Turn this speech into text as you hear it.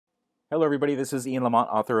Hello everybody, this is Ian Lamont,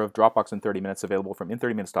 author of Dropbox in 30 Minutes, available from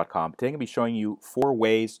in30minutes.com. Today I'm going to be showing you 4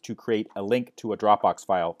 ways to create a link to a Dropbox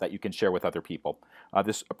file that you can share with other people.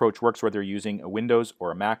 This approach works whether you're using a Windows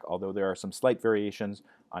or a Mac, although there are some slight variations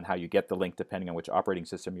on how you get the link depending on which operating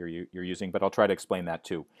system you're using, but I'll try to explain that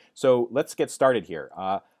too. So let's get started here.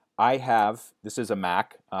 This is a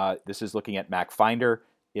Mac. This is looking at Mac Finder.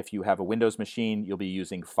 If you have a Windows machine, you'll be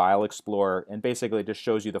using File Explorer, and basically it just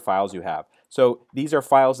shows you the files you have. So these are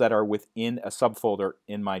files that are within a subfolder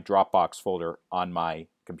in my Dropbox folder on my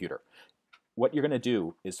computer. What you're going to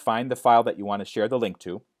do is find the file that you want to share the link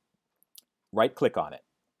to, right-click on it,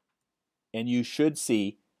 and you should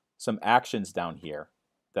see some actions down here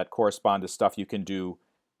that correspond to stuff you can do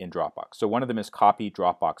in Dropbox. So one of them is copy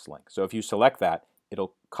Dropbox link. So if you select that,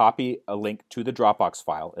 it'll copy a link to the Dropbox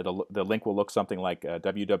file. The link will look something like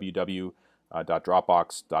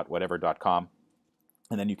www.dropbox.whatever.com,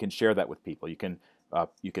 and then you can share that with people. You can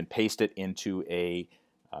paste it into an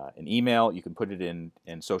email. You can put it in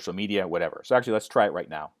social media, whatever. So actually, let's try it right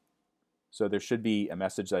now. So there should be a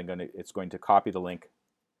message that it's going to copy the link,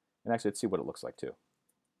 and actually, let's see what it looks like too.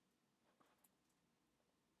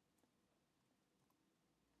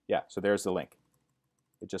 Yeah, so there's the link.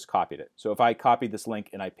 It just copied it. So if I copied this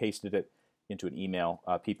link and I pasted it into an email,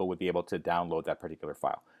 people would be able to download that particular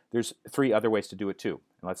file. There's 3 other ways to do it too,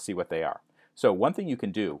 and let's see what they are. So one thing you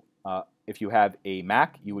can do, if you have a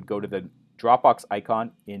Mac, you would go to the Dropbox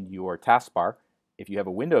icon in your taskbar. If you have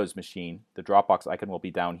a Windows machine, the Dropbox icon will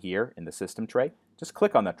be down here in the system tray. Just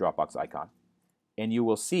click on that Dropbox icon, and you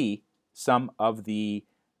will see some of the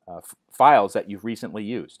files that you've recently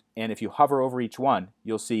used. And if you hover over each one,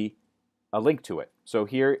 you'll see a link to it. So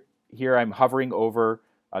here I'm hovering over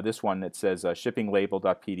this one that says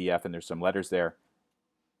shippinglabel.pdf, and there's some letters there.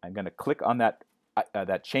 I'm going to click on that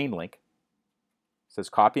chain link. It says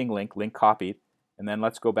copying link, link copied, and then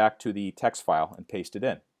let's go back to the text file and paste it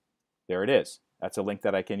in. There it is. That's a link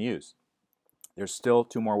that I can use. There's still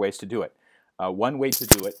 2 more ways to do it. One way to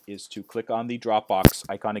do it is to click on the Dropbox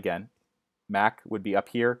icon again. Mac would be up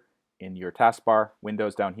here in your taskbar,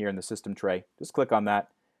 Windows down here in the system tray. Just click on that,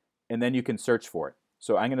 and then you can search for it.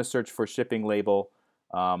 So I'm going to search for shipping label.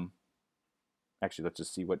 Actually, let's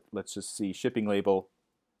just see shipping label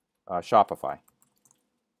Shopify.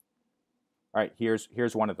 All right, here's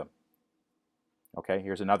one of them. Okay,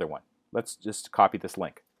 here's another one. Let's just copy this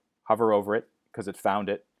link. Hover over it because it found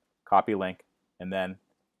it. Copy link, and then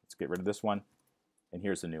let's get rid of this one. And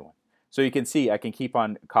here's the new one. So you can see I can keep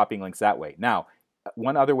on copying links that way. Now,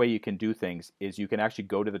 one other way you can do things is you can actually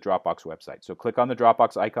go to the Dropbox website. So click on the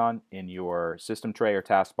Dropbox icon in your system tray or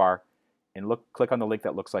taskbar, and click on the link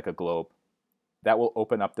that looks like a globe. That will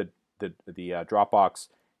open up the Dropbox,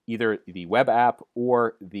 either the web app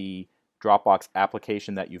or the Dropbox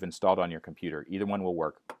application that you've installed on your computer. Either one will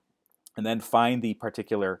work. And then find the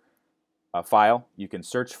particular file. You can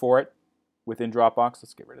search for it within Dropbox.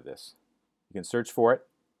 Let's get rid of this. You can search for it.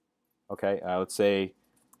 Okay, let's say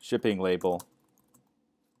shipping label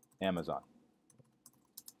Amazon.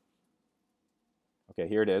 Okay,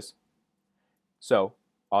 here it is. So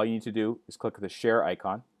all you need to do is click the share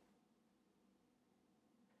icon,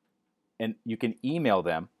 and you can email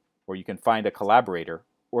them, or you can find a collaborator,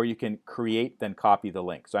 or you can create then copy the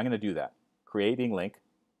link. So I'm going to do that. Creating link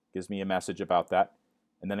gives me a message about that,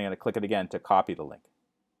 and then I'm going to click it again to copy the link.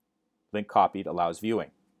 Link copied allows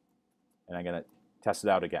viewing, and I'm going to test it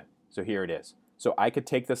out again. So here it is. So I could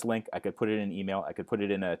take this link, I could put it in an email, I could put it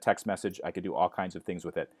in a text message, I could do all kinds of things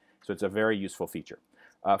with it. So it's a very useful feature.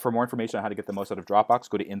 For more information on how to get the most out of Dropbox,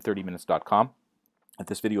 go to in30minutes.com. If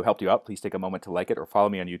this video helped you out, please take a moment to like it or follow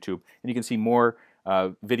me on YouTube. And you can see more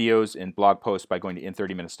videos and blog posts by going to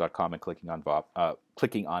in30minutes.com and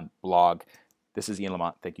clicking on blog. This is Ian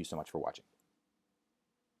Lamont. Thank you so much for watching.